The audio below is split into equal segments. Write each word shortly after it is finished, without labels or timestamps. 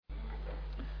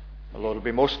although it will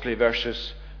be mostly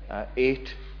verses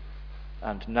 8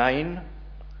 and 9,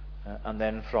 and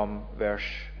then from verse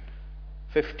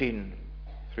 15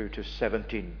 through to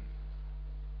 17.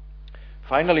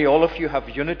 Finally, all of you have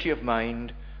unity of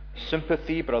mind,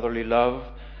 sympathy, brotherly love,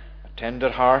 a tender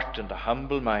heart, and a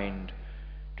humble mind.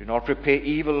 Do not repay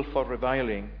evil for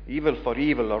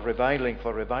evil, or reviling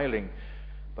for reviling,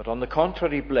 but on the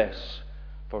contrary bless,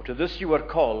 for to this you are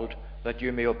called, that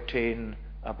you may obtain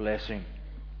a blessing.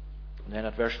 And then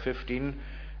at verse 15,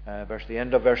 the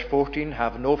end of verse 14,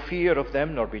 have no fear of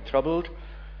them, nor be troubled,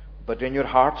 but in your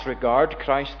hearts regard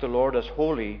Christ the Lord as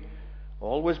holy,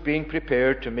 always being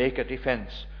prepared to make a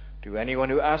defense to anyone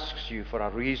who asks you for a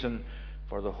reason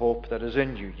for the hope that is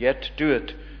in you. Yet do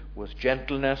it with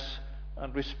gentleness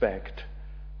and respect,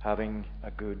 having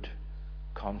a good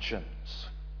conscience.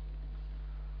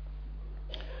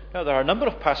 Now, there are a number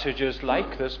of passages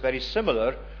like this, very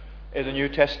similar, in the New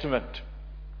Testament.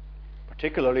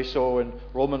 Particularly so in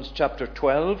Romans chapter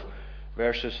 12,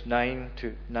 verses 9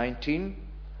 to 19.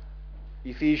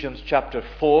 Ephesians chapter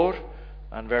 4,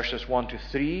 and verses 1 to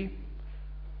 3,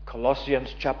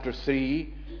 Colossians chapter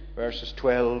 3, verses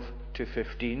 12 to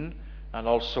 15, and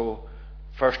also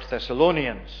 1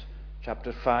 Thessalonians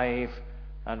chapter 5,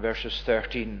 and verses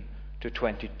 13 to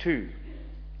 22.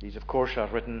 These, of course, are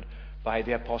written by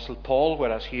the Apostle Paul,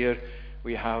 whereas here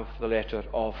we have the letter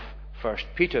of 1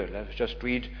 Peter. Let us just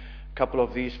read a couple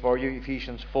of these for you.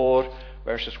 Ephesians 4,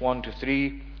 verses 1 to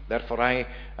 3. Therefore I,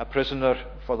 a prisoner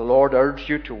for the Lord, urge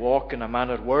you to walk in a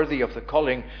manner worthy of the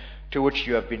calling to which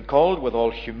you have been called, with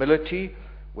all humility,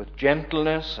 with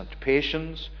gentleness and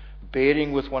patience,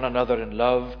 bearing with one another in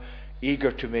love,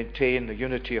 eager to maintain the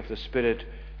unity of the Spirit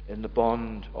in the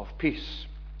bond of peace.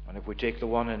 And if we take the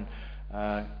one in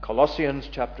Colossians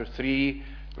chapter 3,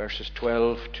 verses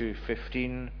 12 to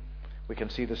 15, we can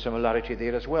see the similarity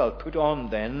there as well. Put on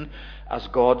then, as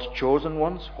God's chosen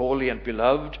ones, holy and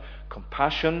beloved,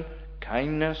 compassion,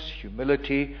 kindness,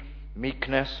 humility,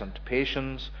 meekness, and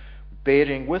patience,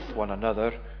 bearing with one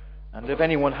another, and if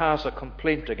anyone has a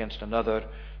complaint against another,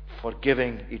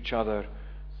 forgiving each other,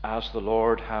 as the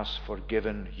Lord has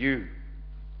forgiven you.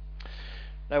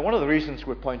 Now, one of the reasons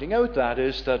we're pointing out that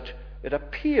is that it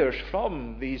appears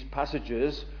from these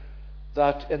passages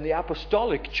that in the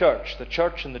apostolic church, the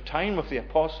church in the time of the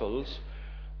apostles,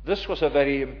 this was a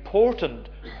very important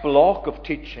block of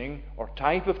teaching or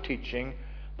type of teaching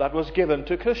that was given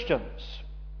to Christians.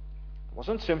 It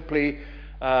wasn't simply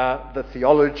the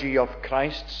theology of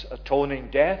Christ's atoning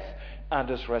death and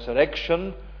his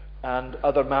resurrection and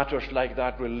other matters like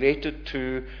that related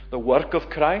to the work of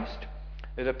Christ.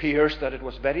 It appears that it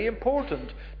was very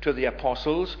important to the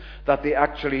apostles that they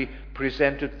actually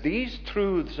presented these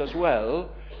truths as well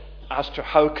as to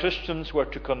how Christians were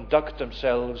to conduct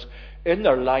themselves in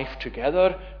their life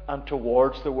together and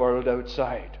towards the world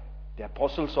outside. The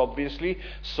apostles obviously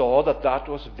saw that that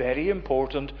was very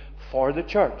important for the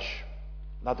church.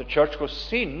 Now, the church was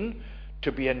seen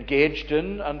to be engaged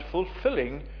in and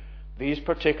fulfilling these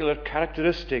particular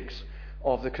characteristics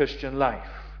of the Christian life: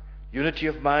 unity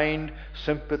of mind,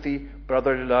 sympathy,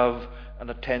 brotherly love, and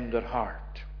a tender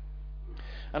heart.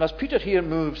 And as Peter here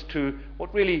moves to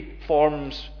what really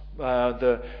forms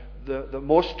the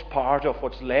most part of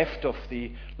what's left of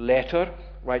the letter,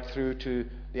 right through to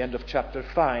the end of chapter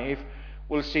 5,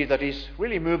 we'll see that he's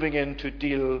really moving in to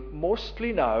deal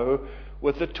mostly now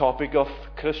with the topic of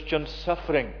Christian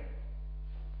suffering,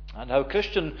 and how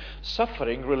Christian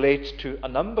suffering relates to a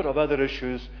number of other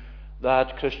issues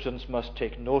that Christians must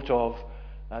take note of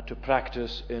to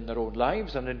practice in their own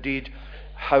lives, and indeed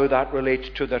how that relates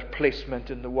to their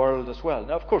placement in the world as well.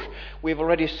 Now, of course, we've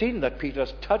already seen that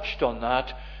Peter's touched on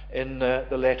that in the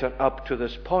letter up to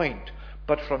this point.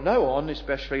 But from now on,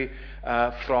 especially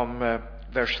from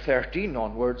verse 13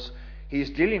 onwards, he's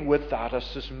dealing with that as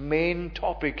his main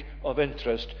topic of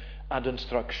interest and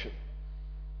instruction.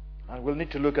 And we'll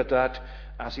need to look at that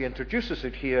as he introduces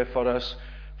it here for us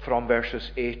from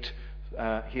verses 8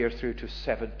 here through to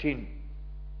 17.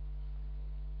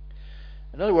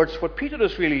 In other words, what Peter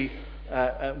is really,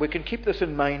 we can keep this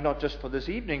in mind not just for this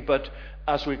evening, but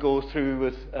as we go through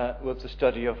with the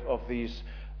study of these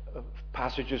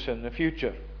passages in the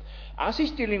future. As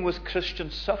he's dealing with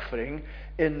Christian suffering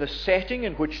in the setting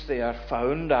in which they are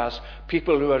found as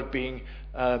people who are being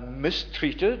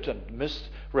mistreated and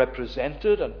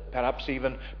misrepresented and perhaps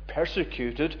even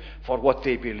persecuted for what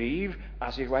they believe,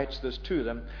 as he writes this to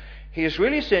them, he is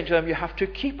really saying to them, you have to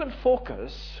keep in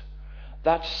focus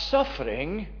that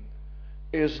suffering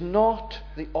is not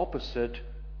the opposite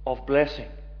of blessing.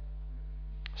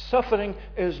 Suffering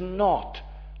is not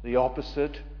the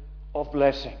opposite of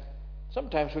blessing.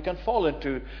 Sometimes we can fall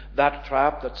into that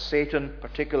trap that Satan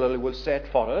particularly will set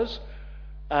for us,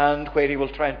 and where he will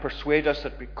try and persuade us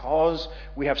that because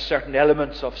we have certain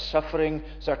elements of suffering,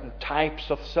 certain types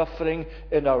of suffering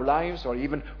in our lives, or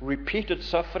even repeated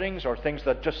sufferings, or things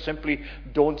that just simply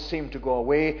don't seem to go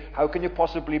away, how can you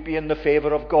possibly be in the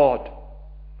favor of God?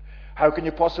 How can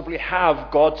you possibly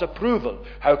have God's approval?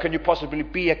 How can you possibly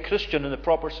be a Christian in the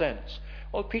proper sense?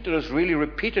 Well, Peter is really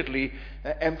repeatedly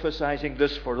emphasizing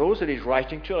this for those that he's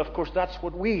writing to. And of course, that's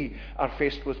what we are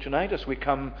faced with tonight as we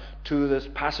come to this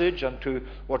passage and to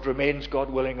what remains, God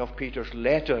willing, of Peter's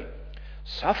letter.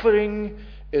 Suffering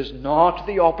is not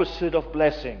the opposite of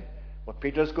blessing. What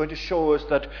Peter is going to show us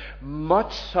that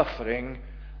much suffering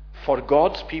for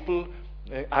God's people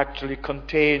actually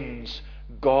contains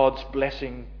God's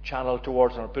blessing channel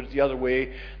towards them. Or put it the other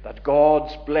way, that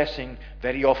God's blessing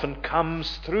very often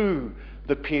comes through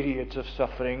the periods of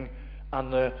suffering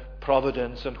and the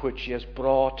providence in which He has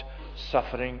brought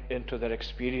suffering into their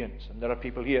experience. And there are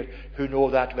people here who know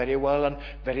that very well, and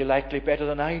very likely better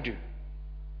than I do.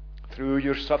 Through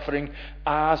your suffering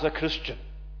as a Christian,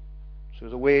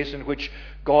 through the ways in which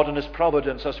God in His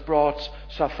providence has brought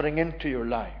suffering into your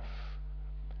life,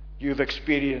 you've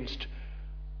experienced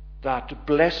that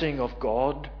blessing of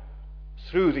God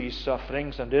through these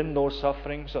sufferings and in those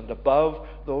sufferings and above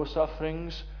those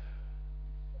sufferings,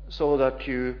 so that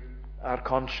you are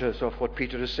conscious of what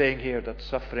Peter is saying here, that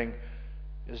suffering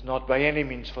is not by any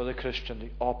means for the Christian the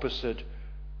opposite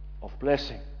of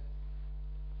blessing.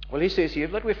 Well, he says here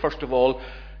that we first of all,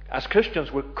 as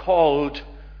Christians, we're called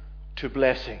to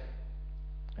blessing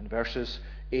in verses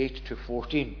 8 to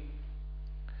 14.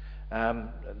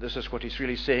 This is what he's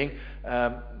really saying,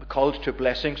 called to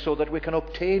blessing so that we can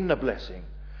obtain a blessing.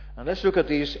 And let's look at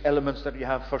these elements that we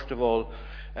have first of all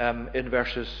in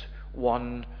verses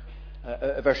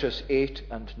 8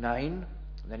 and 9.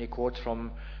 And then he quotes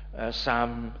from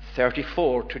Psalm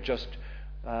 34 to just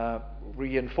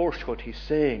reinforce what he's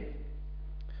saying.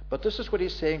 But this is what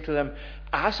he's saying to them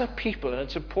as a people, and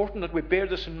it's important that we bear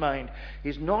this in mind.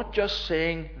 He's not just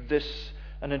saying this.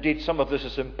 And indeed, some of this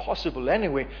is impossible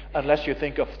anyway, unless you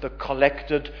think of the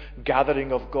collected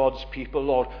gathering of God's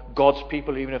people, or God's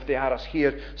people, even if they are as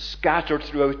here, scattered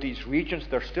throughout these regions.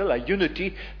 They're still a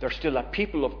unity. They're still a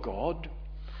people of God.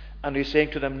 And he's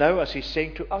saying to them now, as he's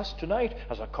saying to us tonight,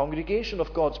 as a congregation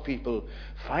of God's people,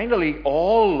 finally,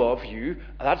 all of you,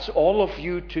 that's all of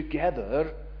you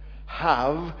together,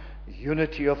 have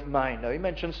unity of mind. Now, he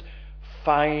mentions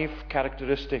 5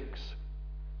 characteristics.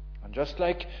 And just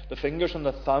like the fingers and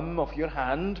the thumb of your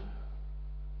hand,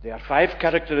 there are 5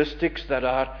 characteristics that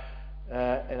are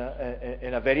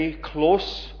in a very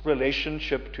close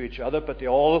relationship to each other, but they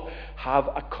all have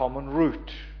a common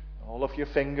root. All of your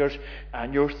fingers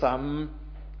and your thumb,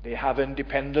 they have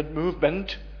independent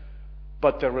movement,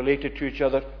 but they're related to each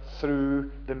other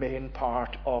through the main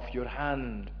part of your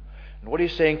hand. And what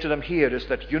he's saying to them here is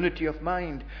that unity of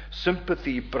mind,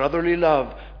 sympathy, brotherly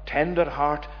love, tender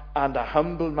heart, and a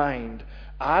humble mind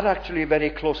are actually very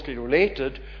closely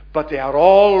related, but they are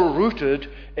all rooted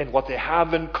in what they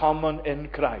have in common in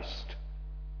Christ.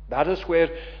 That is where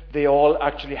they all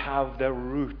actually have their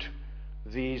root,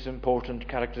 these important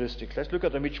characteristics. Let's look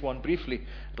at them each one briefly.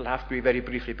 It'll have to be very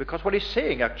briefly, because what he's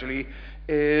saying actually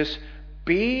is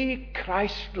be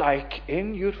Christ-like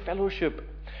in your fellowship.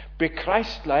 Be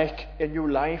Christ-like in your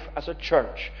life as a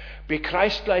church. Be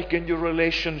Christ-like in your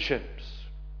relationships.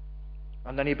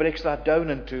 And then he breaks that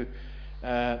down into,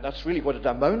 that's really what it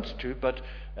amounts to, but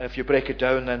if you break it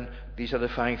down, then these are the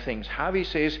 5 things. Have, he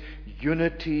says,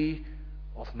 unity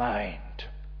of mind.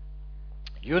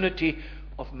 Unity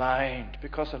of mind.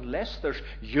 Because unless there's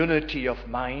unity of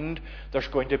mind, there's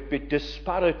going to be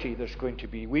disparity, there's going to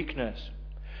be weakness.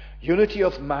 Unity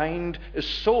of mind is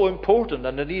so important,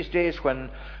 and in these days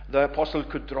when the apostle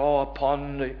could draw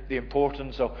upon the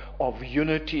importance of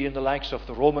unity in the likes of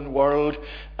the Roman world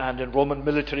and in Roman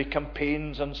military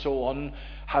campaigns and so on,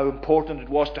 how important it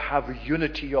was to have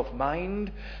unity of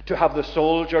mind, to have the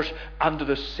soldiers under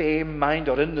the same mind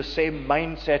or in the same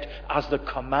mindset as the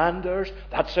commanders.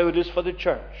 That's how it is for the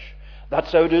church.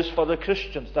 That's how it is for the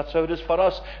Christians. That's how it is for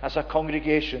us as a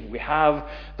congregation. We have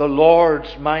the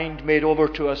Lord's mind made over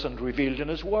to us and revealed in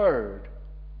His Word.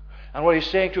 And what He's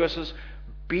saying to us is,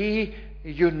 be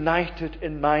united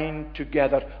in mind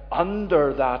together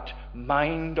under that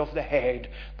mind of the head,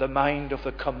 the mind of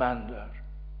the commander.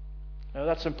 Now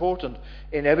that's important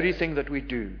in everything that we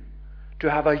do, to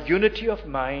have a unity of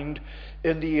mind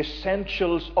in the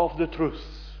essentials of the truth.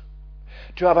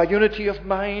 To have a unity of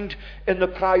mind in the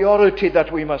priority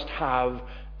that we must have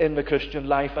in the Christian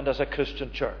life and as a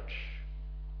Christian church.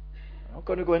 I'm not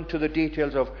going to go into the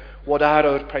details of what are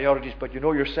our priorities, but you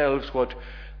know yourselves what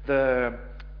the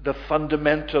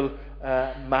fundamental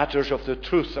matters of the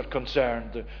truth are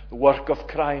concerned. The work of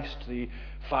Christ, the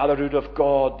fatherhood of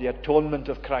God, the atonement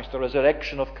of Christ, the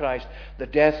resurrection of Christ, the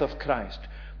death of Christ,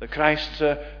 the Christ's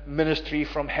ministry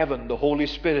from heaven, the Holy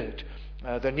Spirit,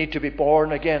 the need to be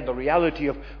born again, the reality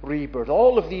of rebirth.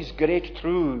 All of these great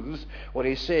truths, what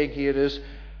he's saying here is,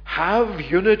 have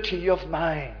unity of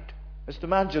mind. Just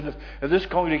imagine if this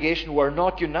congregation were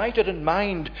not united in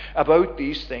mind about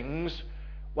these things.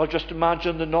 Well, just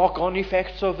imagine the knock-on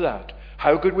effects of that.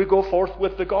 How could we go forth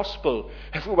with the gospel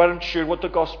if we weren't sure what the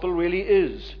gospel really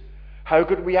is? How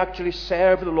could we actually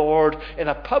serve the Lord in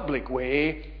a public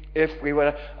way if we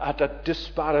were at a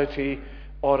disparity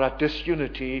or a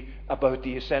disunity about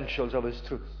the essentials of His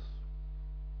truth?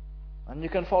 And you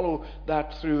can follow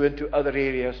that through into other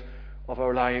areas of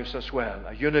our lives as well.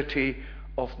 A unity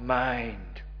of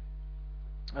mind.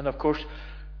 And of course,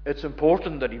 it's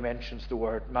important that he mentions the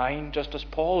word mind, just as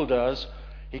Paul does.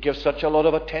 He gives such a lot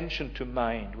of attention to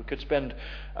mind. We could spend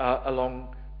a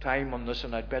long time on this,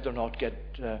 and I'd better not get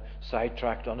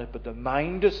sidetracked on it, but the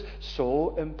mind is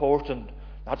so important.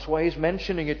 That's why he's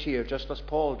mentioning it here, just as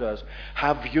Paul does.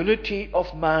 Have unity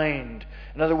of mind.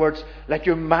 In other words, let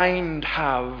your mind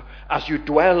have, as you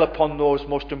dwell upon those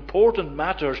most important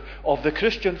matters of the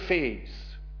Christian faith,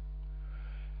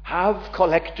 have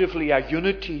collectively a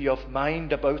unity of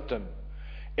mind about them,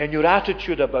 in your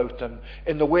attitude about them,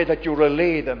 in the way that you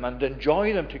relay them and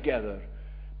enjoy them together.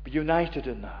 Be united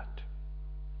in that.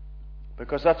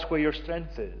 Because that's where your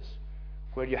strength is,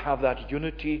 where you have that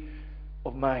unity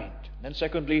of mind. And then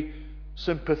secondly,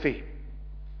 sympathy.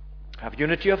 Have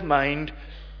unity of mind,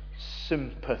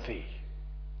 sympathy.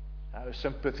 Now,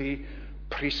 sympathy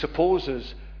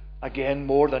presupposes, again,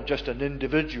 more than just an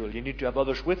individual. You need to have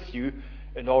others with you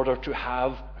in order to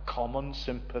have a common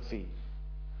sympathy.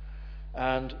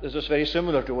 And this is very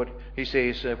similar to what he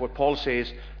says, what Paul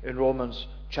says in Romans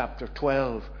chapter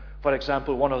 12. For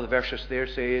example, one of the verses there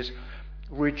says,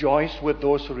 rejoice with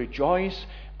those who rejoice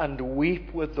and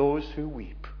weep with those who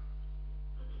weep.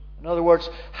 In other words,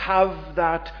 have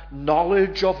that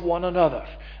knowledge of one another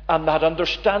and that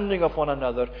understanding of one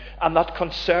another and that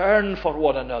concern for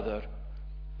one another,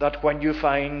 that when you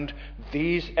find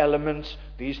these elements,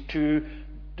 these two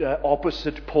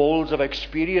opposite poles of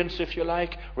experience, if you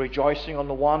like, rejoicing on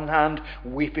the one hand,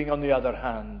 weeping on the other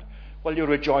hand, well, you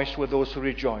rejoice with those who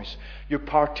rejoice. You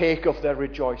partake of their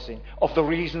rejoicing, of the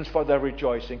reasons for their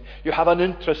rejoicing. You have an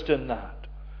interest in that.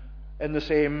 In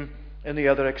the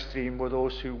other extreme were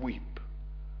those who weep,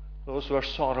 those who are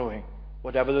sorrowing,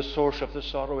 whatever the source of the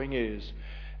sorrowing is.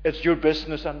 It's your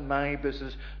business and my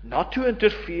business not to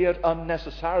interfere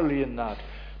unnecessarily in that,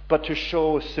 but to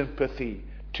show sympathy,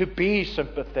 to be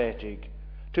sympathetic,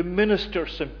 to minister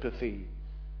sympathy.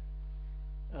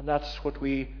 And that's what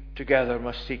we together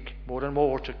must seek more and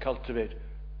more to cultivate.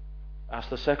 As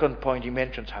the second point he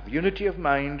mentions, have unity of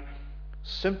mind,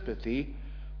 sympathy,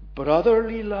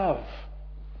 brotherly love.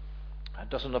 That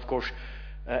doesn't, of course,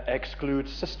 exclude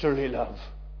sisterly love.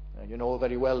 You know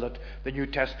very well that the New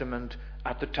Testament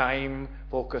at the time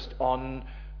focused on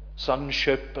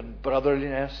sonship and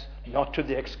brotherliness, not to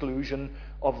the exclusion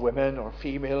of women or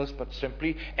females, but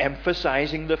simply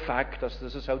emphasizing the fact, as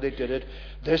this is how they did it,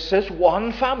 this is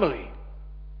one family.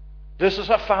 This is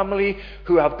a family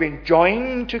who have been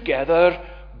joined together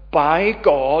by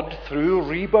God through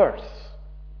rebirth.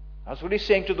 That's what he's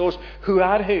saying to those who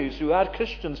are his, who are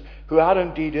Christians, who are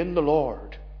indeed in the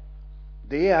Lord.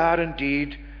 They are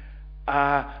indeed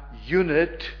a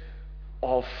unit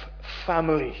of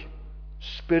family.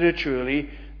 Spiritually,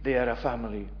 they are a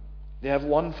family. They have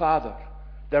one Father.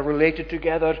 They're related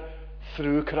together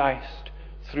through Christ,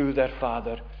 through their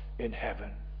Father in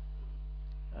heaven.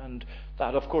 And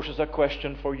that, of course, is a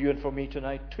question for you and for me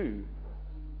tonight too.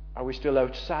 Are we still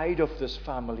outside of this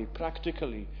family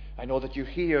practically? I know that you're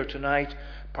here tonight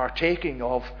partaking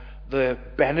of the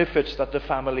benefits that the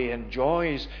family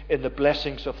enjoys in the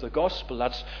blessings of the gospel.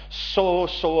 That's so,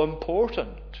 so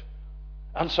important.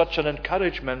 And such an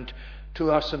encouragement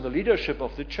to us in the leadership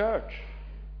of the church.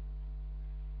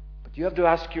 But you have to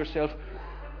ask yourself,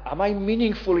 am I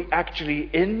meaningfully actually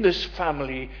in this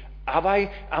family?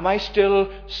 Am I still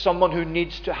someone who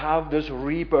needs to have this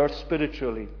rebirth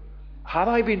spiritually? Have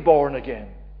I been born again?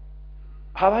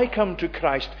 Have I come to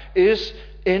Christ? Is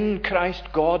in Christ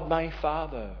God my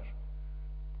Father?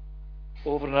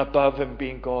 Over and above Him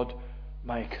being God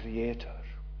my Creator.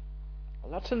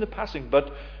 Well, that's in the passing,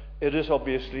 but it is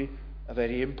obviously a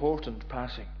very important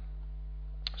passing.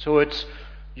 So it's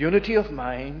unity of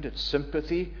mind, it's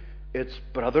sympathy, it's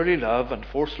brotherly love, and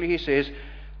fourthly he says,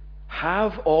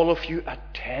 have all of you a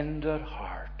tender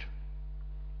heart.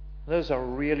 There's a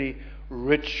really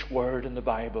rich word in the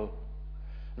Bible.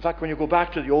 In fact, when you go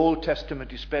back to the Old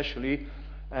Testament especially,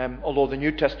 although the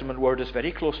New Testament word is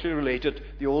very closely related,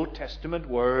 the Old Testament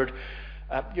word,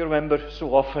 you remember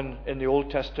so often in the Old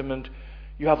Testament,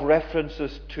 you have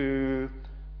references to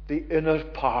the inner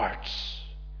parts,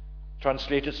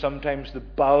 translated sometimes the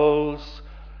bowels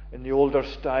in the older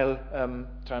style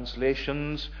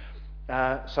translations,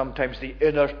 sometimes the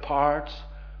inner parts.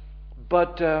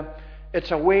 But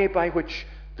it's a way by which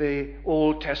the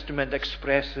Old Testament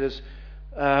expresses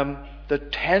the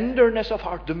tenderness of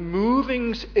heart, the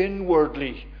movings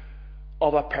inwardly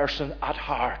of a person at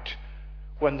heart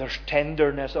when there's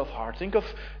tenderness of heart. Think of,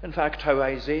 in fact, how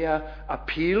Isaiah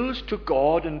appeals to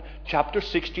God in chapter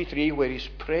 63, where he's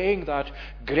praying that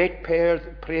great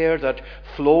prayer that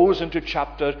flows into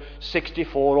chapter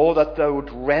 64, "Oh, that thou would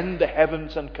rend the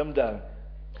heavens and come down."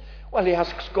 Well, he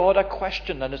asks God a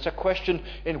question, and it's a question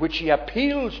in which he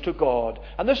appeals to God.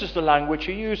 And this is the language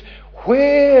he used.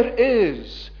 "Where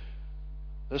is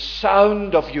the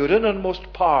sound of your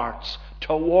innermost parts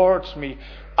towards me?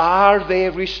 Are they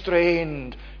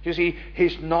restrained?" You see,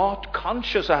 he's not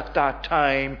conscious at that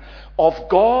time of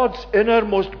God's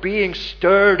innermost being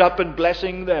stirred up and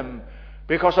blessing them.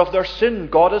 Because of their sin,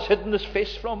 God has hidden his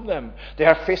face from them. They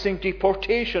are facing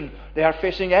deportation. They are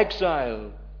facing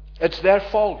exile. It's their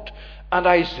fault. And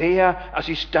Isaiah, as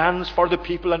he stands for the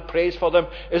people and prays for them,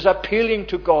 is appealing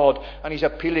to God. And he's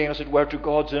appealing, as it were, to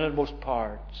God's innermost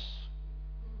parts.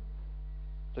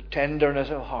 The tenderness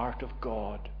of heart of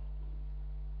God.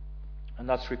 And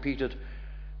that's repeated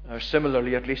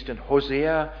similarly, at least in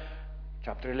Hosea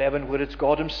chapter 11, where it's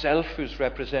God himself who's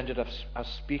represented as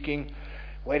speaking,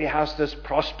 where he has this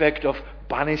prospect of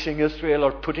banishing Israel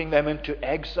or putting them into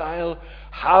exile.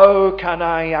 "How can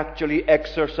I actually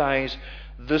exercise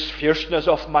this fierceness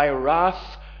of my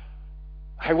wrath?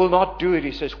 I will not do it,"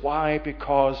 he says. Why?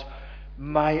 Because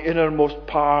my innermost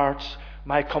parts,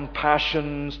 my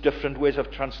compassions, different ways of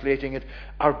translating it,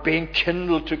 are being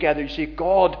kindled together. You see,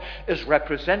 God is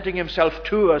representing himself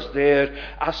to us there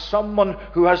as someone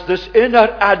who has this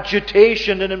inner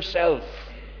agitation in himself.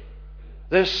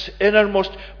 This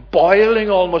innermost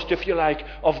boiling, almost, if you like,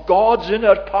 of God's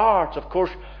inner parts. Of course,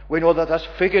 we know that that's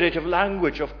figurative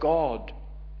language of God.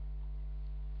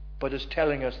 But it's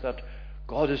telling us that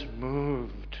God is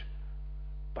moved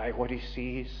by what he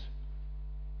sees.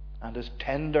 And his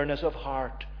tenderness of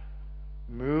heart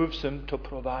moves him to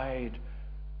provide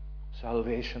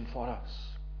salvation for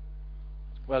us.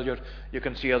 Well, you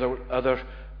can see other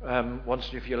ones,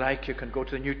 if you like. You can go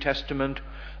to the New Testament.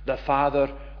 The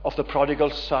father of the prodigal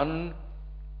son,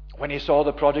 when he saw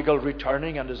the prodigal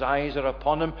returning and his eyes are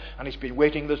upon him, and he's been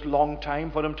waiting this long time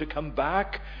for him to come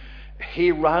back,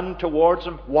 he ran towards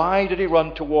him. Why did he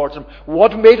run towards him?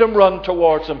 What made him run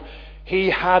towards him?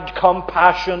 He had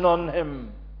compassion on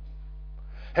him.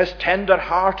 His tender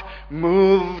heart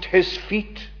moved his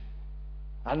feet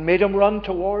and made him run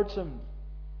towards him.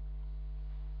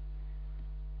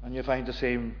 And you find the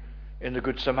same in the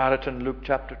Good Samaritan, Luke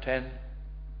chapter 10.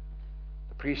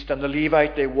 The priest and the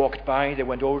Levite, they walked by, they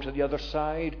went over to the other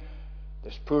side.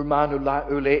 This poor man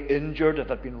who lay injured and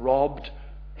had been robbed,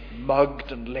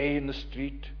 mugged, and lay in the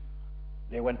street.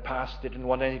 They went past, they didn't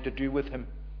want anything to do with him.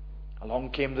 Along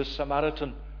came this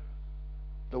Samaritan,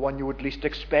 the one you would least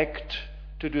expect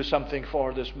to do something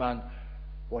for this man.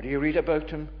 What do you read about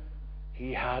him?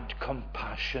 He had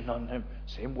compassion on him.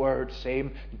 Same word,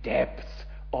 same depth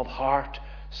of heart,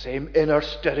 same inner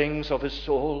stirrings of his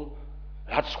soul.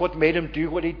 That's what made him do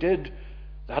what he did.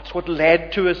 That's what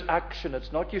led to his action.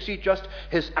 It's not, you see, just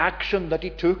his action that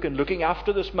he took in looking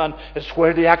after this man. It's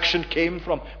where the action came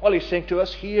from. Well, he's saying to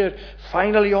us here,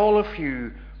 finally, all of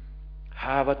you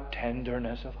have a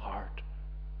tenderness of heart.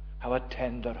 Have a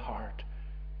tender heart.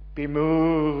 Be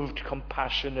moved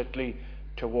compassionately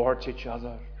towards each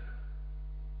other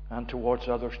and towards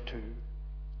others too.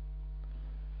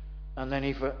 And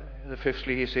then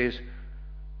fifthly he says,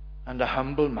 and a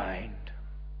humble mind.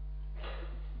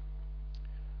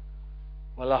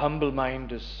 Well, a humble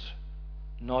mind is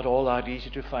not all that easy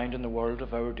to find in the world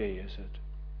of our day, is it?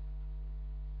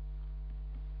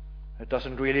 It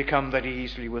doesn't really come very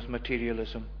easily with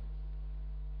materialism.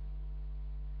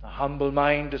 A humble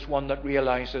mind is one that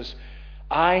realizes,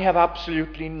 I have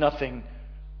absolutely nothing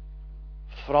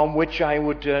from which I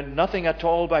would, nothing at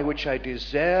all by which I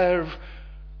deserve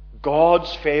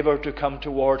God's favor to come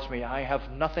towards me. I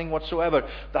have nothing whatsoever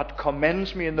that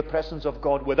commends me in the presence of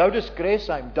God. Without his grace,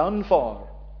 I'm done for.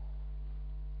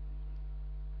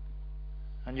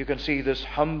 And you can see this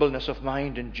humbleness of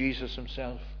mind in Jesus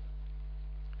himself,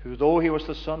 who, though he was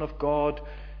the Son of God,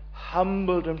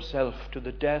 humbled himself to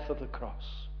the death of the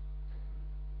cross,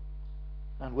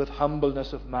 and with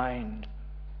humbleness of mind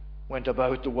went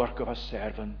about the work of a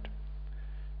servant.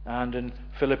 And in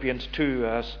Philippians 2,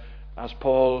 as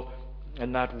Paul,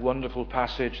 in that wonderful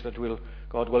passage that we'll,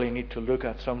 God willing, need to look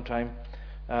at sometime,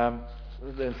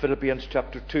 in Philippians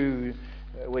chapter 2,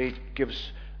 where he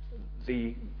gives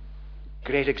the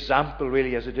great example,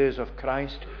 really, as it is, of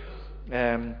Christ.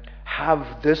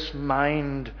 Have this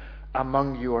mind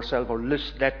among yourselves, or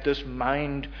let this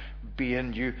mind be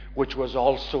in you, which was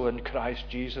also in Christ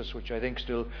Jesus, which I think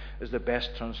still is the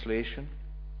best translation.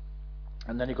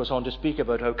 And then he goes on to speak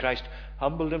about how Christ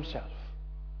humbled himself.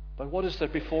 But what is there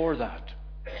before that?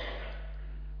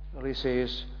 Well, he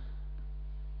says,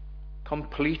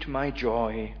 complete my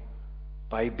joy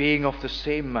by being of the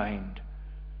same mind,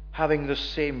 having the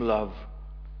same love,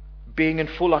 being in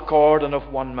full accord and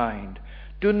of one mind.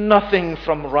 Do nothing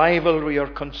from rivalry or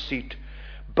conceit,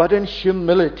 but in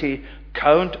humility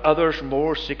count others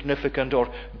more significant or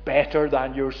better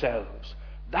than yourselves.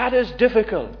 That is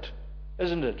difficult,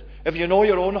 isn't it? If you know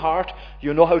your own heart,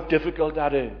 you know how difficult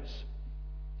that is.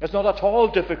 It's not at all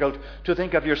difficult to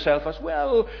think of yourself as,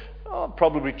 well,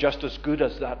 probably just as good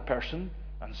as that person.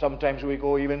 And sometimes we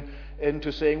go even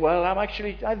into saying, well, I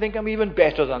think I'm even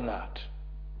better than that.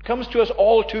 It comes to us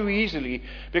all too easily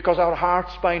because our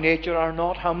hearts by nature are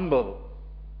not humble.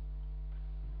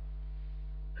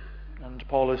 And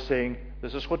Paul is saying,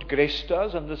 this is what grace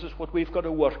does, and this is what we've got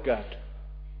to work at.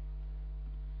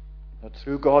 That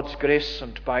through God's grace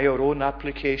and by our own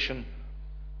application,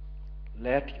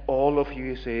 let all of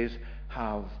you, he says,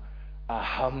 have a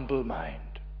humble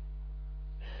mind.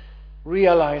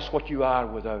 Realize what you are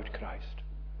without Christ,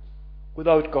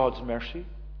 without God's mercy,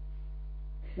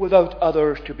 without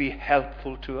others to be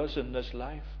helpful to us in this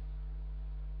life.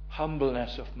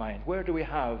 Humbleness of mind. Where do we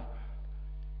have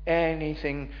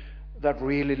anything that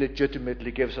really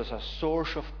legitimately gives us a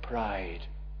source of pride?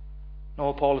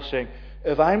 No, Paul is saying,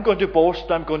 if I'm going to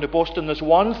boast, I'm going to boast in this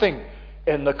one thing,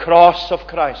 in the cross of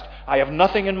Christ. I have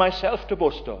nothing in myself to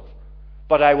boast of,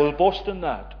 but I will boast in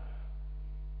that.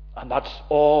 And that's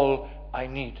all I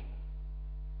need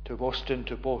to boast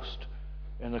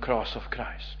in the cross of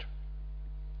Christ.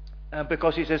 And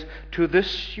because he says, to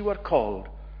this you are called.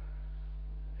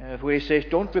 Where he says,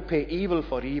 don't repay evil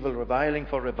for evil, reviling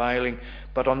for reviling,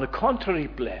 but on the contrary,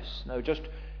 bless. Now, just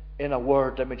in a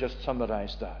word, let me just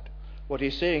summarize that. What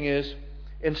he's saying is,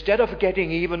 instead of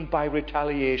getting even by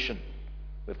retaliation,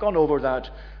 we've gone over that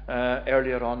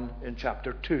earlier on in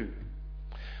chapter 2.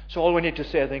 So all we need to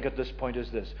say, I think, at this point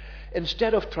is this.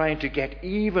 Instead of trying to get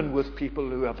even with people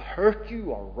who have hurt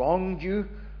you or wronged you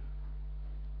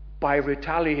by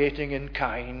retaliating in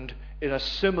kind in a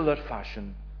similar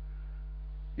fashion,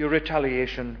 your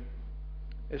retaliation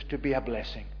is to be a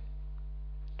blessing,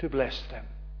 to bless them.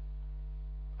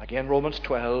 Again, Romans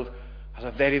 12 has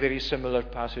a very, very similar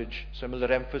passage, similar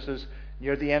emphasis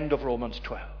near the end of Romans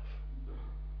 12,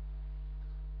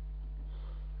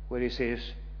 where he says,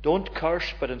 don't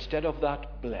curse, but instead of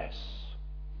that, bless.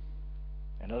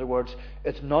 In other words,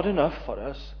 it's not enough for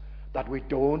us that we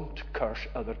don't curse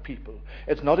other people.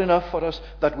 It's not enough for us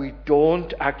that we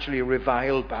don't actually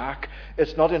revile back.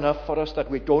 It's not enough for us that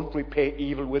we don't repay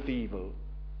evil with evil.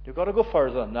 You've got to go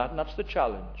further than that, and that's the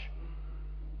challenge.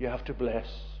 You have to bless.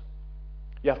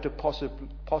 You have to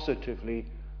positively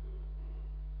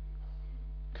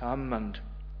come and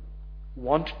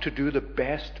want to do the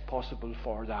best possible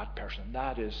for that person.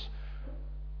 That is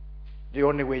the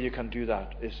only way you can do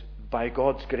that, is by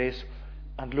God's grace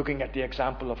and looking at the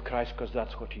example of Christ, because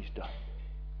that's what he's done.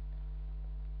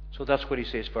 So that's what he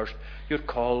says first. You're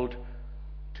called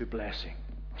to blessing.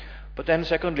 But then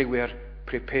secondly, we are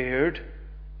prepared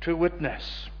to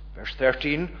witness. Verse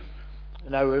 13,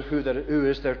 now who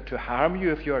is there to harm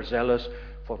you if you are zealous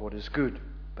for what is good?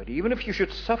 But even if you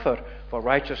should suffer for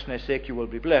righteousness' sake, you will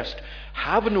be blessed.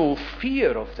 Have no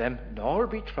fear of them, nor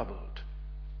be troubled.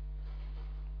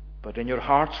 But in your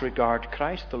hearts regard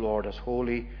Christ the Lord as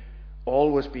holy,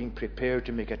 always being prepared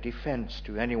to make a defense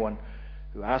to anyone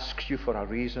who asks you for a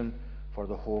reason for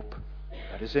the hope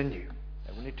that is in you.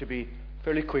 Now, we need to be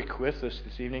fairly quick with this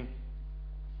evening.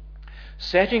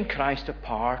 Setting Christ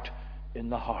apart in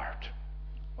the heart.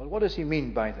 Well, what does he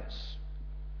mean by this?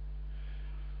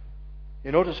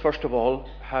 You notice, first of all,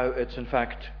 how it's in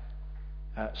fact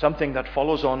something that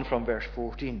follows on from verse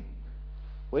 14,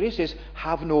 where he says,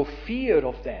 have no fear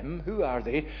of them. Who are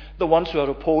they? The ones who are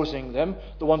opposing them,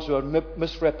 the ones who are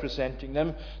misrepresenting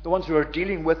them, the ones who are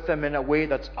dealing with them in a way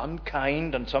that's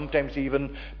unkind and sometimes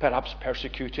even perhaps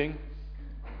persecuting.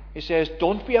 He says,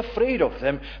 don't be afraid of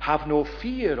them, have no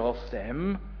fear of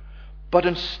them, But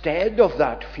instead of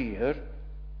that fear,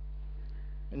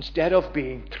 instead of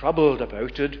being troubled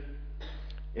about it,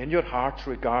 in your hearts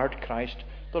regard Christ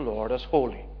the Lord as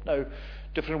holy. Now,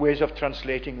 different ways of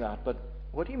translating that, but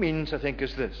what he means, I think,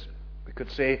 is this. We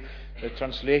could say,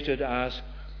 translated as,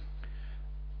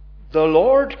 the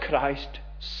Lord Christ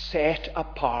set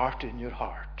apart in your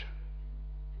heart.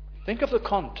 Think of the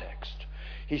context.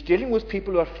 He's dealing with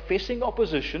people who are facing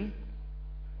opposition,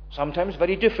 sometimes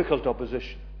very difficult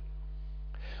opposition.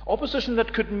 Opposition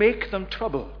that could make them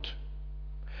troubled,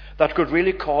 that could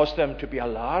really cause them to be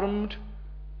alarmed,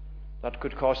 that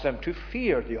could cause them to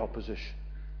fear the opposition.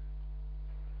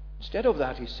 Instead of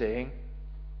that, he's saying,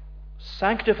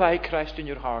 sanctify Christ in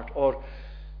your heart, or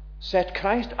set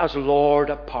Christ as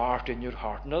Lord apart in your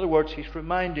heart. In other words, he's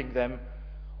reminding them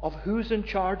of who's in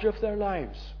charge of their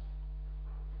lives,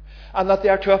 and that they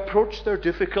are to approach their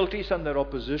difficulties and their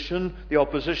opposition, the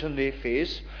opposition they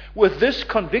face, with this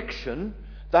conviction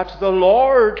that the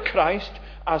Lord Christ,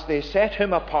 as they set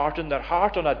him apart in their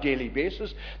heart on a daily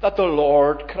basis, that the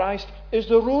Lord Christ is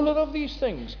the ruler of these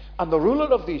things and the ruler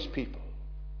of these people.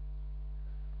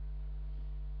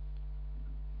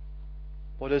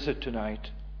 What is it tonight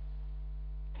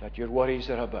that your worries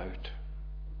are about?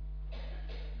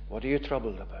 What are you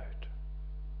troubled about?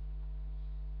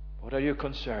 What are your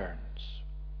concerns?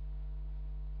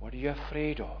 What are you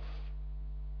afraid of?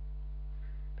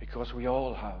 Because we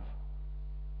all have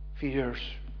fears,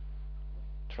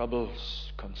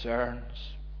 troubles,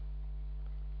 concerns.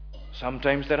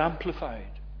 Sometimes they're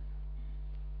amplified.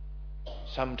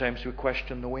 Sometimes we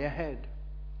question the way ahead.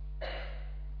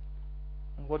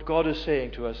 And what God is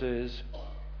saying to us is,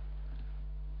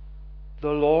 the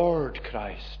Lord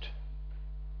Christ,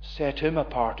 set him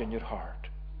apart in your heart.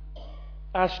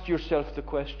 Ask yourself the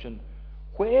question,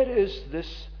 where is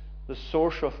this the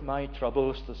source of my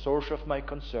troubles, the source of my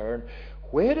concern?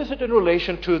 Where is it in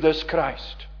relation to this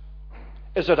Christ?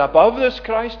 Is it above this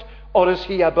Christ, or is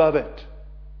he above it?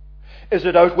 Is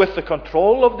it out with the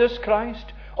control of this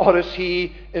Christ, or is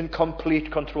he in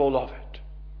complete control of it?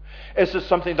 Is it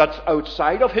something that's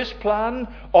outside of his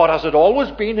plan, or has it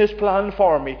always been his plan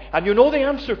for me? And you know the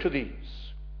answer to these.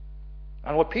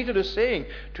 And what Peter is saying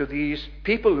to these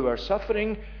people who are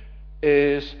suffering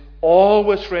is,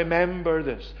 always remember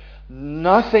this.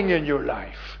 Nothing in your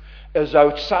life is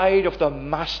outside of the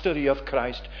mastery of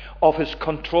Christ, of his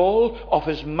control, of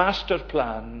his master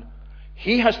plan.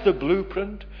 He has the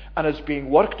blueprint, and it's being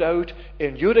worked out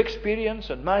in your experience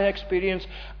and my experience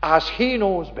as he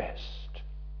knows best.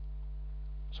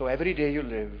 So every day you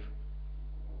live,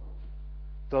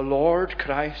 the Lord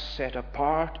Christ set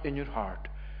apart in your heart.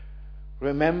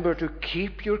 Remember to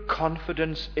keep your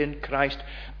confidence in Christ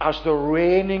as the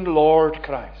reigning Lord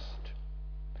Christ.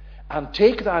 And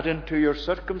take that into your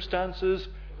circumstances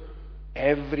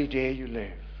every day you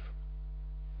live.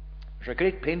 There's a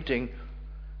great painting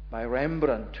by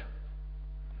Rembrandt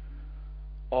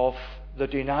of the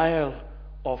denial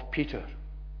of Peter,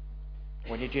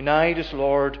 when he denied his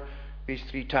Lord these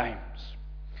 3 times.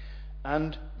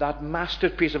 And that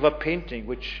masterpiece of a painting,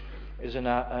 which is in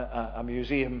a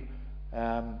museum,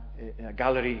 a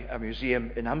gallery, a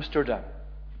museum in Amsterdam.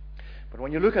 But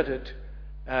when you look at it,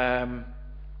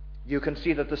 you can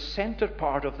see that the center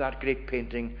part of that great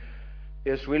painting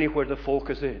is really where the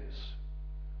focus is.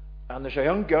 And there's a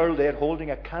young girl there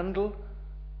holding a candle,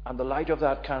 and the light of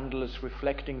that candle is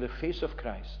reflecting the face of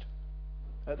Christ.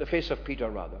 The face of Peter,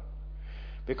 rather.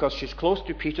 Because she's close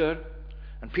to Peter,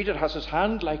 and Peter has his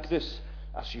hand like this.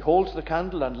 As she holds the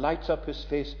candle and lights up his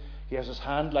face, he has his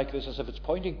hand like this, as if it's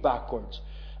pointing backwards.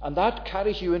 And that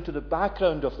carries you into the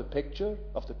background of the picture,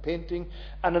 of the painting.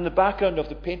 And in the background of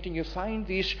the painting, you find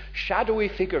these shadowy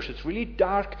figures. It's really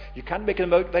dark. You can't make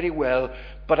them out very well.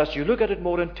 But as you look at it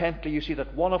more intently, you see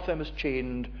that one of them is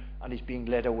chained and he's being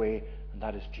led away. And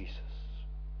that is Jesus.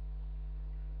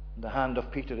 And the hand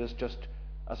of Peter is just,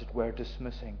 as it were,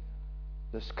 dismissing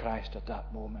this Christ at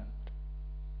that moment.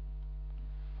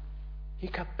 He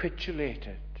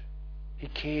capitulated. He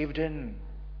caved in.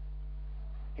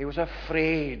 He was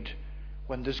afraid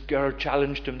when this girl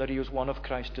challenged him that he was one of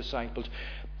Christ's disciples.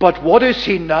 But what is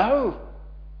he now?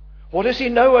 What is he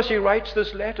now as he writes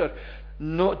this letter?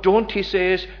 No, don't, he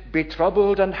says, be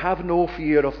troubled and have no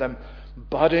fear of them.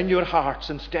 But in your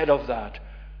hearts, instead of that,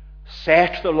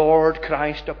 set the Lord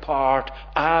Christ apart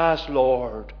as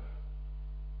Lord,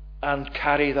 and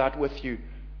carry that with you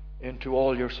into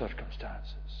all your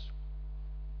circumstances.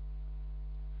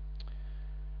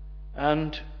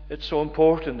 And it's so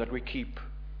important that we keep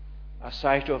a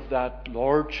sight of that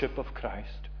lordship of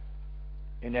Christ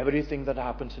in everything that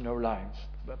happens in our lives.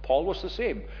 Paul was the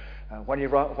same. When he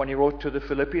wrote to the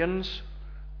Philippians,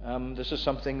 This is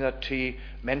something that he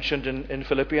mentioned in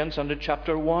Philippians and in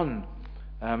chapter 1,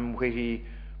 where he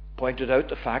pointed out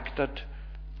the fact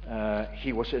that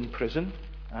he was in prison,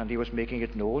 and he was making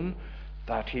it known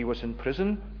that he was in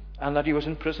prison, and that he was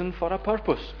in prison for a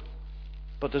purpose.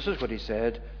 But this is what he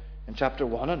said in chapter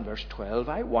 1 and verse 12.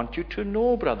 I want you to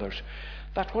know, brothers,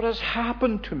 that what has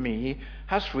happened to me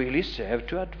has really served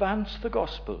to advance the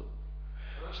gospel,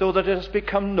 so that it has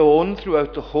become known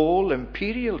throughout the whole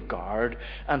imperial guard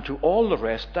and to all the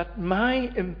rest that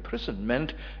my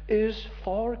imprisonment is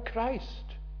for Christ.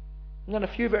 And then a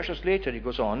few verses later he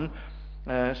goes on,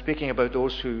 speaking about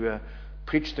those who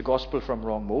preach the gospel from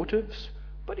wrong motives.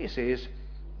 But he says,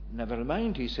 never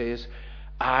mind, he says,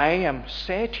 I am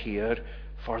set here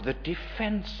for the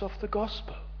defense of the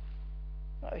gospel.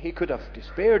 He could have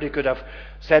despaired. He could have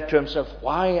said to himself,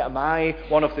 why am I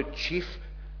one of the chief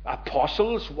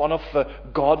apostles, one of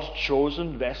God's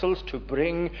chosen vessels to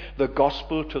bring the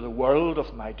gospel to the world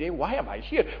of my day? Why am I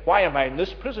here? Why am I in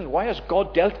this prison? Why has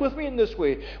God dealt with me in this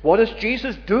way? What is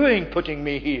Jesus doing putting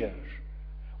me here?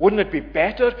 Wouldn't it be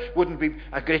better? Wouldn't it be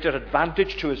a greater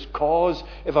advantage to his cause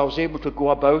if I was able to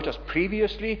go about as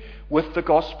previously with the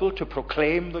gospel, to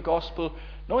proclaim the gospel?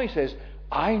 No, he says,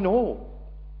 I know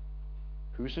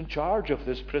who's in charge of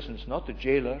this prison. It's not the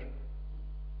jailer.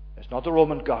 It's not the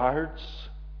Roman guards.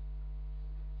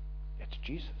 It's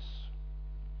Jesus.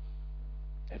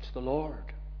 It's the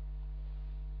Lord.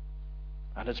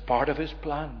 And it's part of his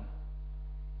plan.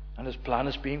 And his plan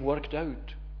is being worked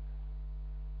out.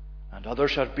 And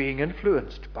others are being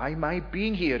influenced by my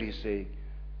being here, he's saying,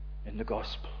 in the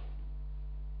gospel.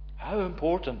 How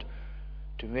important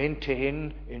to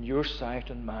maintain in your sight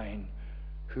and mine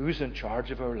who's in charge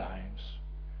of our lives.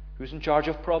 Who's in charge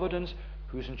of providence?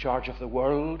 Who's in charge of the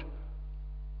world?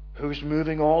 Who's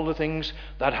moving all the things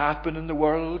that happen in the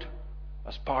world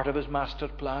as part of his master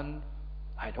plan?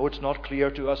 I know it's not clear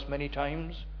to us many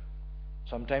times,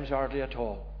 sometimes hardly at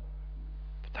all,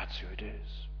 but that's who it is.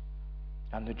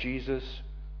 And the Jesus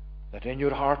that in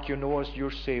your heart you know as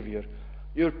your Savior,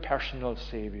 your personal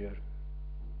Savior,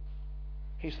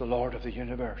 he's the Lord of the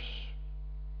universe.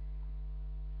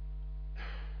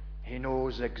 He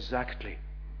knows exactly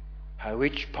how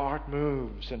each part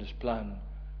moves in his plan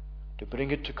to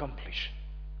bring it to completion.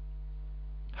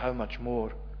 How much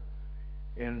more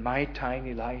in my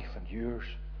tiny life and yours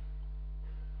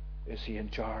is he in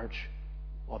charge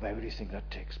of everything that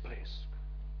takes place?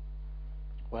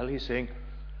 Well, he's saying,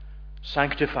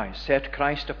 sanctify, set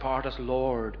Christ apart as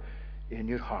Lord in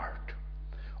your heart,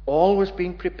 always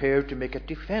being prepared to make a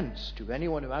defense to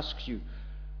anyone who asks you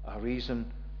a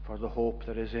reason for the hope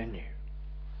that is in you.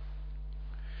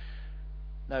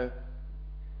 Now,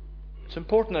 it's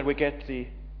important that we get the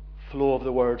flow of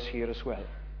the words here as well,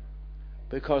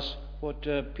 because what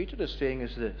Peter is saying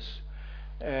is this.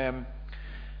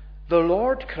 The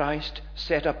Lord Christ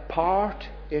set apart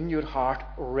in your heart,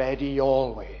 ready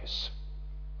always.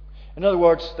 In other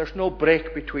words, there's no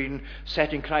break between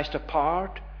setting Christ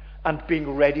apart and being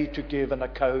ready to give an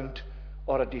account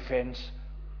or a defense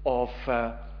of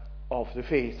the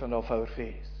faith and of our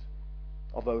faith,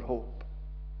 of our hope.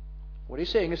 What he's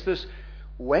saying is this: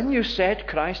 when you set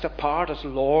Christ apart as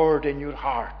Lord in your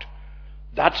heart,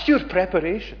 that's your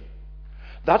preparation.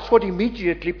 That's what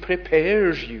immediately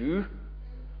prepares you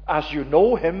as you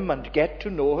know him and get to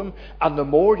know him. And the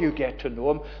more you get to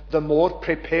know him, the more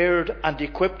prepared and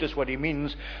equipped is what he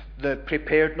means. The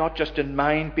prepared not just in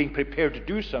mind, being prepared to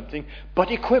do something,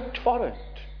 but equipped for it.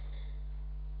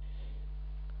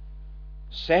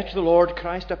 Set the Lord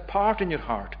Christ apart in your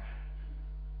heart,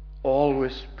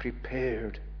 always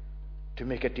prepared to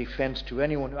make a defense to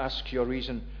anyone who asks you a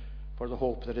reason for the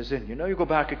hope that is in you. Now you go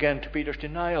back again to Peter's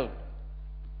denial.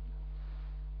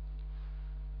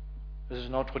 This is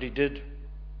not what he did.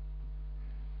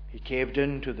 He caved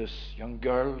in to this young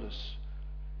girl, this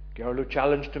girl who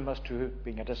challenged him as to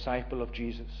being a disciple of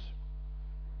Jesus.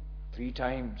 3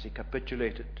 times he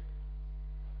capitulated.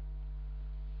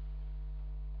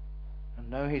 And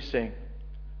now he's saying,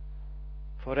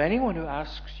 for anyone who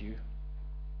asks you,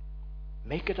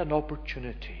 make it an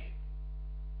opportunity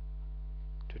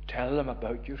to tell them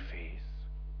about your faith.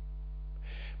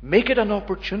 Make it an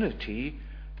opportunity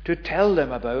to tell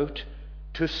them about,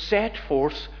 to set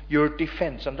forth your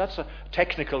defense. And that's a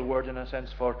technical word in a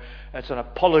sense for, it's an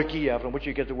apologia from which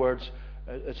you get the words,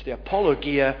 it's the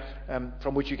apologia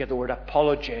from which you get the word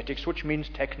apologetics, which means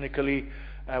technically,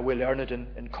 we learn it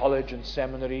in college and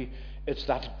seminary, it's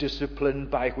that discipline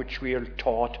by which we are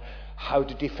taught how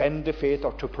to defend the faith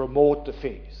or to promote the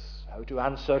faith. how to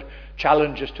answer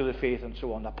challenges to the faith and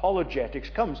so on. Apologetics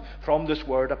comes from this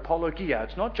word apologia.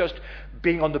 It's not just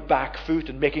being on the back foot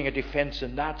and making a defense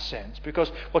in that sense,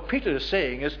 because what Peter is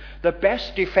saying is the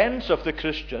best defense of the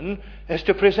Christian is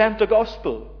to present the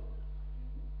gospel.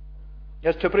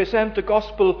 Is to present the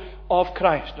gospel of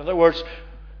Christ. In other words,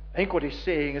 I think what he's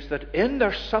saying is that in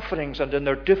their sufferings and in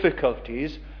their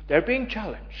difficulties, they're being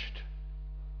challenged,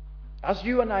 as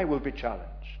you and I will be challenged.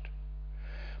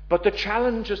 But the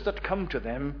challenges that come to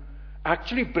them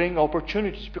actually bring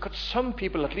opportunities, because some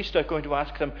people at least are going to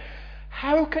ask them,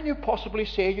 how can you possibly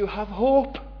say you have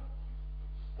hope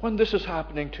when this is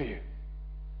happening to you?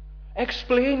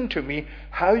 Explain to me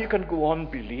how you can go on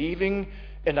believing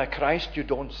in a Christ you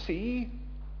don't see,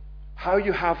 how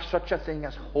you have such a thing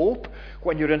as hope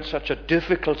when you're in such a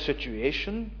difficult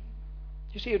situation.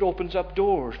 You see, it opens up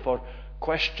doors for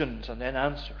questions and then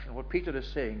answers. And what Peter is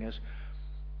saying is,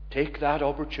 take that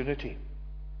opportunity.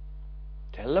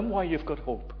 Tell them why you've got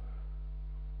hope.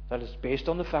 That is based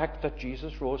on the fact that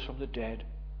Jesus rose from the dead,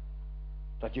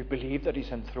 that you believe that he's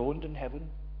enthroned in heaven,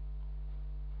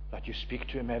 that you speak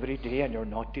to him every day and you're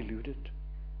not deluded,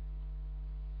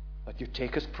 that you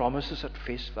take his promises at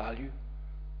face value,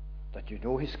 that you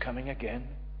know he's coming again.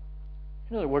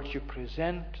 In other words, you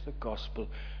present the gospel.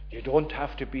 You don't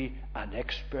have to be an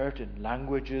expert in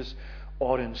languages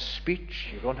or in speech.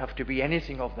 You don't have to be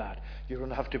anything of that. You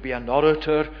don't have to be an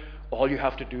orator. All you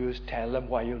have to do is tell them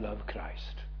why you love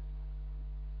Christ,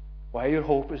 why your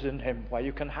hope is in him, why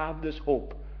you can have this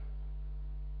hope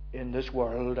in this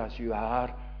world as you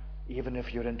are, even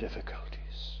if you're in difficulties.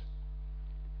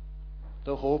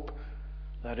 The hope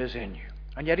that is in you.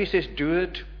 And yet he says, do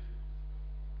it.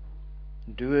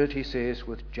 Do it, he says,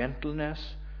 with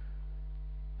gentleness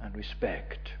and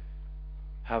respect,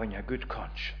 having a good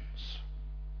conscience.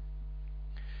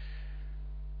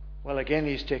 Well, again,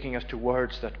 he's taking us to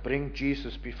words that bring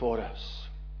Jesus before us.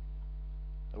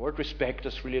 The word respect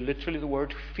is really literally the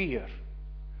word fear.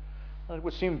 And it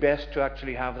would seem best to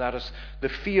actually have that as the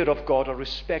fear of God, or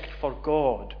respect for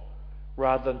God,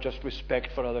 rather than just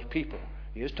respect for other people.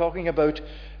 He is talking about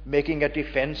making a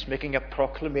defense, making a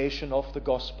proclamation of the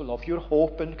gospel, of your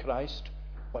hope in Christ,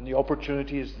 when the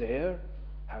opportunity is there,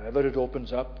 however it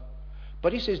opens up.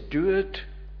 But he says, do it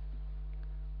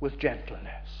with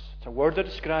gentleness. It's a word that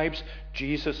describes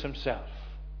Jesus himself.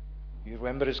 You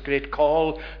remember his great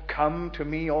call, come to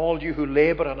me, all you who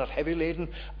labor and are heavy laden,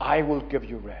 I will give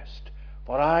you rest.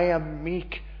 For I am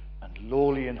meek and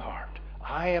lowly in heart.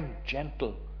 I am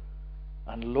gentle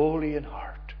and lowly in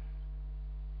heart.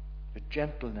 The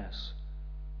gentleness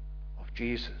of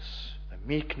Jesus, the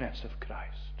meekness of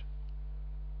Christ.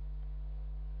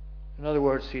 In other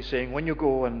words, he's saying, when you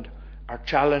go and are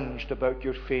challenged about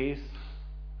your faith,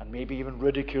 and maybe even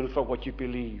ridiculed for what you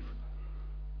believe,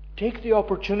 take the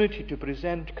opportunity to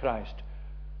present Christ,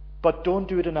 but don't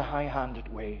do it in a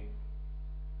high-handed way.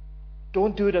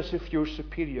 Don't do it as if you're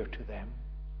superior to them.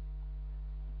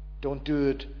 Don't do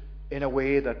it in a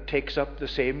way that takes up the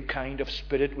same kind of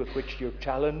spirit with which you're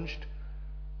challenged.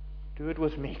 Do it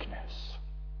with meekness.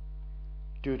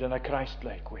 Do it in a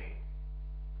Christ-like way.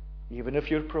 Even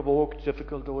if you're provoked,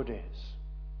 difficult though it is.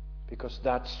 Because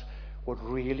that's what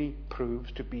really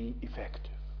proves to be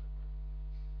effective.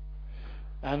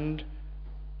 And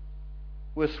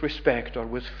with respect, or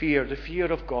with fear, the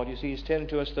fear of God, you see, he's telling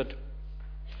to us that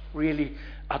really,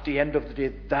 at the end of the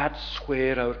day, that's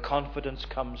where our confidence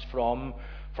comes from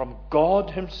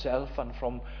God himself, and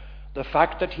from the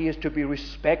fact that he is to be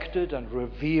respected and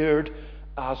revered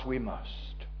as we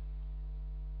must.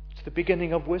 It's the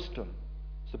beginning of wisdom.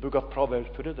 As the book of Proverbs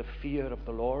put it, the fear of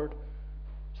the Lord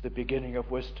is the beginning of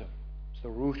wisdom. It's the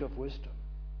root of wisdom.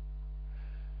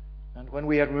 And when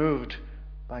we are moved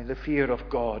by the fear of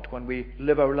God, when we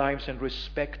live our lives in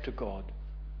respect to God,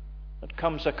 that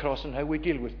comes across in how we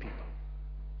deal with people,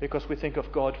 because we think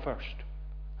of God first,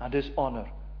 and his honor,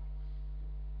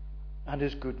 and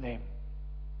his good name.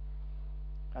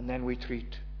 And then we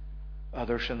treat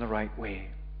others in the right way.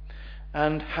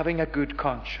 And having a good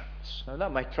conscience. Now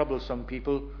that might trouble some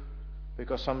people,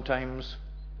 because sometimes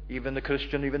even the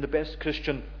Christian, even the best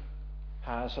Christian,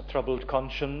 has a troubled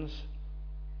conscience,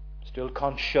 still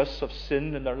conscious of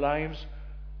sin in their lives,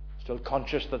 still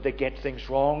conscious that they get things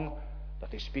wrong,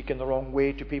 that they speak in the wrong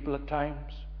way to people at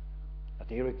times, that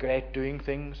they regret doing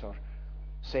things or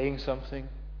saying something.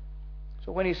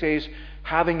 So when he says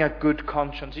having a good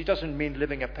conscience, he doesn't mean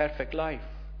living a perfect life,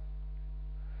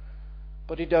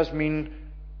 but he does mean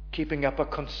keeping up a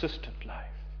consistent life.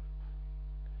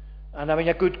 And having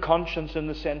a good conscience in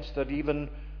the sense that even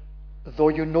though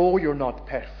you know you're not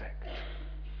perfect,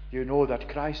 you know that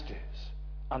Christ is,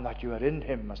 and that you are in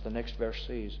him, as the next verse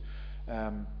says,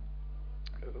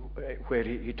 where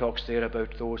he talks there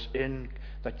about those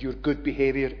that your good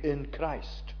behavior in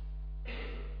Christ.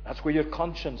 That's where your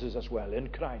conscience is as well, in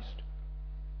Christ.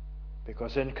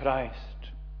 Because in Christ,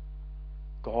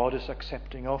 God is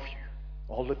accepting of you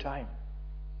all the time.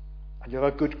 And you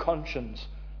have a good conscience,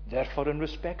 therefore, in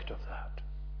respect of that,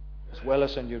 as well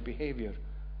as in your behavior,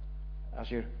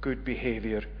 as your good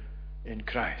behavior in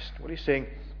Christ. Well, he's saying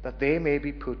that they may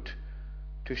be put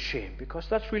to shame, because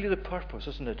that's really the purpose,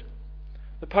 isn't it?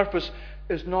 The purpose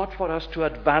is not for us to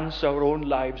advance our own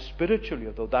lives spiritually,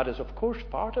 although that is, of course,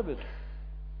 part of it.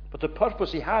 But the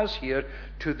purpose he has here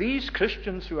to these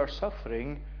Christians who are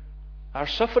suffering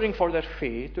for their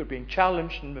faith, they're being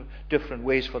challenged in different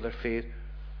ways for their faith.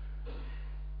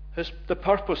 The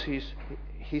purpose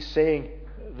he's saying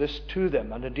this to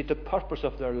them, and indeed the purpose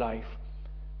of their life,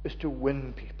 is to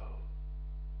win people,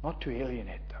 not to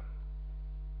alienate them.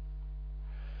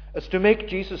 It's to make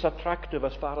Jesus attractive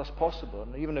as far as possible.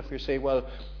 And even if you say, well,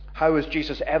 how is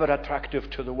Jesus ever attractive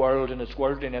to the world in its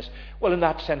worldliness? Well, in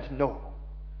that sense, no.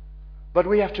 But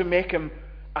we have to make him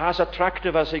as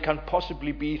attractive as he can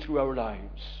possibly be through our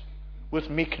lives, with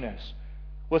meekness,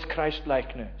 with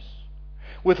Christ-likeness,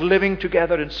 with living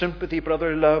together in sympathy,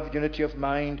 brotherly love, unity of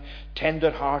mind,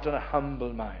 tender heart, and a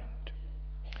humble mind,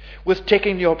 with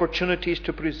taking the opportunities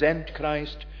to present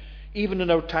Christ, even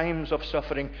in our times of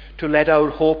suffering, to let our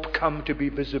hope come to be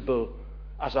visible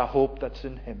as a hope that's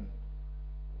in him,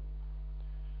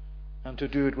 and to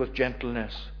do it with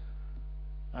gentleness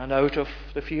and out of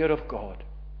the fear of God,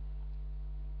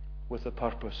 with the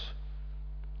purpose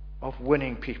of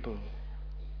winning people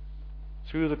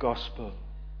through the gospel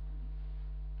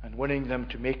and winning them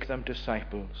to make them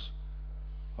disciples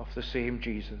of the same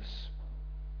Jesus,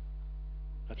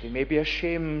 that they may be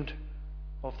ashamed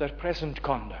of their present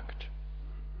conduct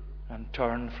and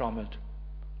turn from it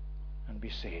and be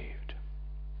saved.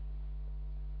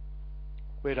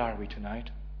 Where are we tonight?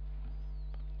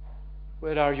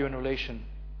 Where are you in relation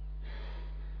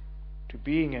to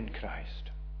being in Christ,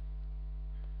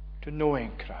 to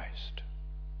knowing Christ,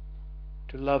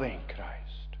 to loving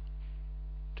Christ,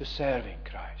 to serving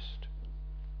Christ,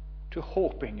 to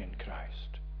hoping in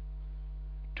Christ,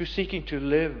 to seeking to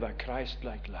live a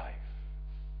Christ-like life?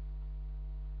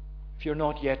 If you're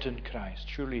not yet in Christ,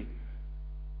 surely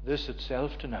this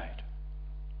itself tonight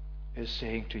is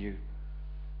saying to you,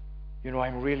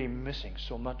 I'm really missing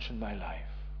so much in my life.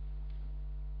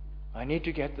 I need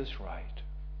to get this right.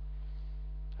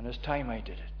 And it's time I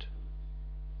did it.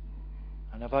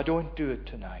 And if I don't do it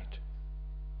tonight,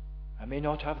 I may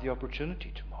not have the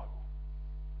opportunity tomorrow.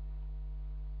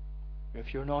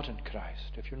 If you're not in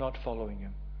Christ, if you're not following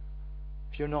him,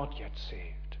 if you're not yet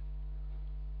saved,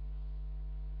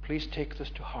 please take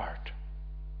this to heart.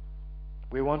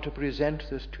 We want to present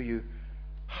this to you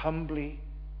humbly,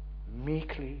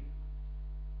 meekly,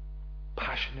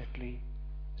 passionately,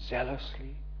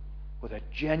 zealously, with a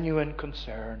genuine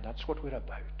concern. That's what we're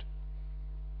about.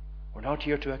 We're not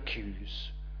here to accuse,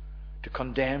 to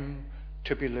condemn,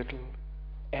 to belittle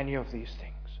any of these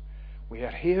things. We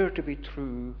are here to be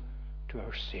true to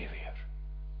our Savior.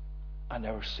 And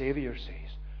our Savior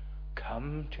says,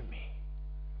 "Come to me,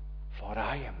 for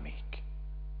I am meek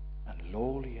and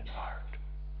lowly in heart,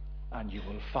 and you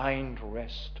will find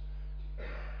rest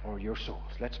for your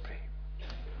souls." Let's pray.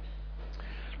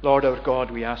 Lord our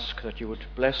God, we ask that you would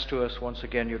bless to us once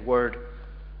again your word.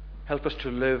 Help us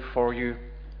to live for you.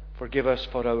 Forgive us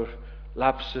for our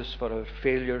lapses, for our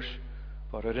failures,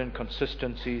 for our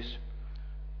inconsistencies.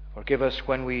 Forgive us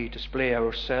when we display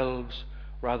ourselves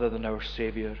rather than our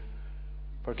Savior.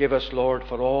 Forgive us, Lord,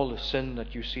 for all the sin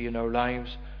that you see in our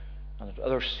lives and that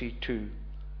others see too.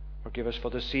 Forgive us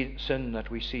for the sin that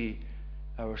we see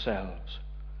ourselves.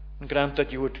 And grant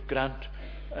that you would grant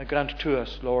to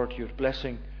us, Lord, your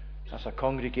blessing as a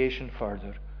congregation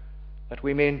further, that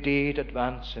we may indeed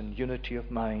advance in unity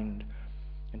of mind,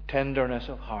 in tenderness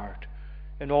of heart,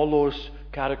 in all those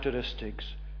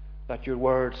characteristics that your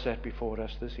word set before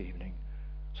us this evening,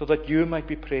 so that you might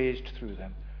be praised through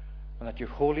them, and that your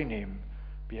holy name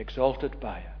be exalted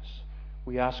by us.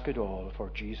 We ask it all for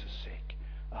Jesus' sake.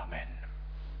 Amen.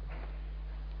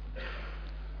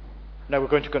 Now we're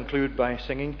going to conclude by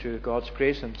singing to God's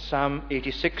praise in Psalm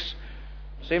 86,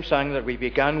 same song that we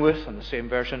began with, and the same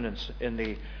version in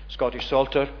the Scottish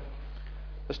Psalter.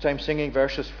 This time singing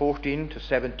verses 14 to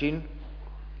 17.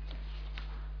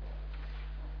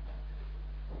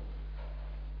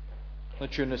 The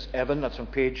tune is Evan, that's on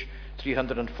page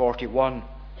 341.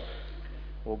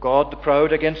 O God, the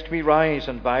proud against me rise,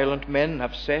 and violent men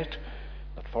have set,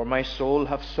 that for my soul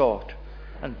have sought.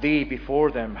 and thee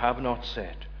before them have not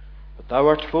set. But thou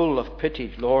art full of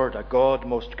pity, Lord, a God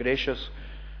most gracious,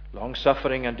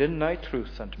 long-suffering, and in thy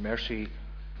truth and mercy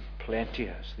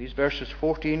plenteous. These verses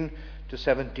 14 to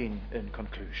 17 in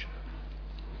conclusion.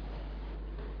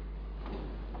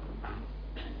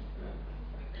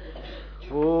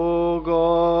 O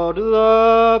God,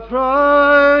 the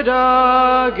proud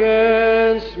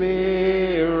against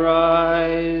me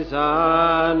rise,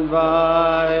 and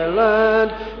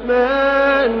violent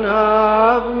men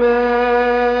have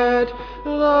met,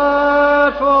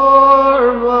 that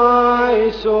for my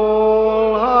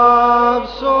soul have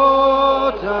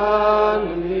sought,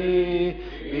 and thee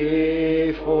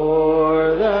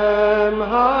before them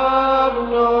have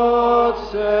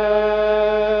not set.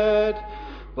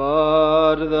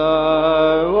 But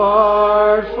thou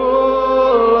art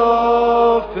full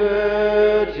of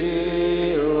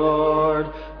pity, Lord,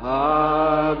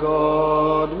 a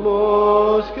God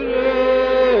most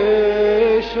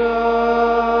gracious,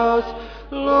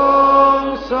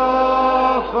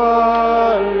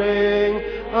 long-suffering,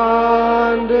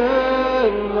 and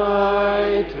in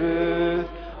thy truth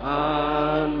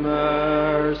and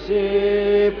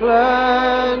mercy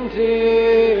plenteous.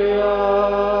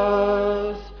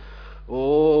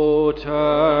 O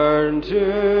turn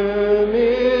to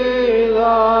me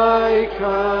thy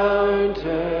countenance,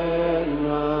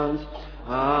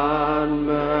 and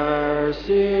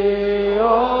mercy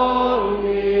on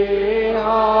me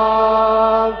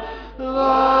have.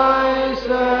 Thy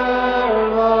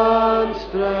servant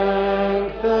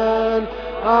strengthen,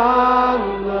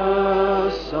 and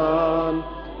the Son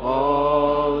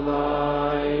of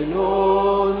thine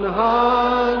own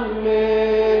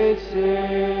handmaid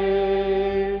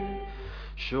save.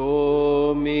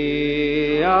 Show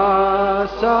me a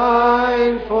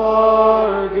sign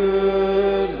for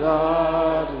good,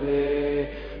 that they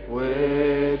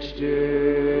which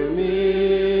do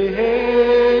me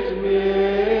hate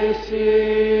may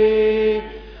see,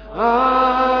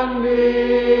 and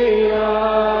be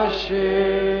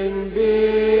ashamed,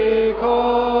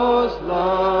 because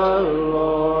the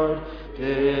Lord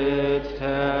didst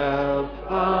help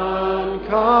and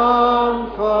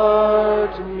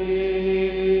comfort me.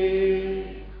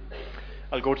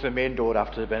 I'll go to the main door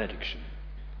after the benediction.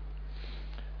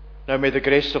 Now may the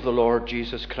grace of the Lord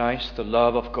Jesus Christ, the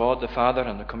love of God the Father,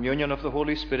 and the communion of the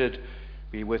Holy Spirit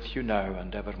be with you now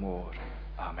and evermore.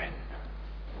 Amen.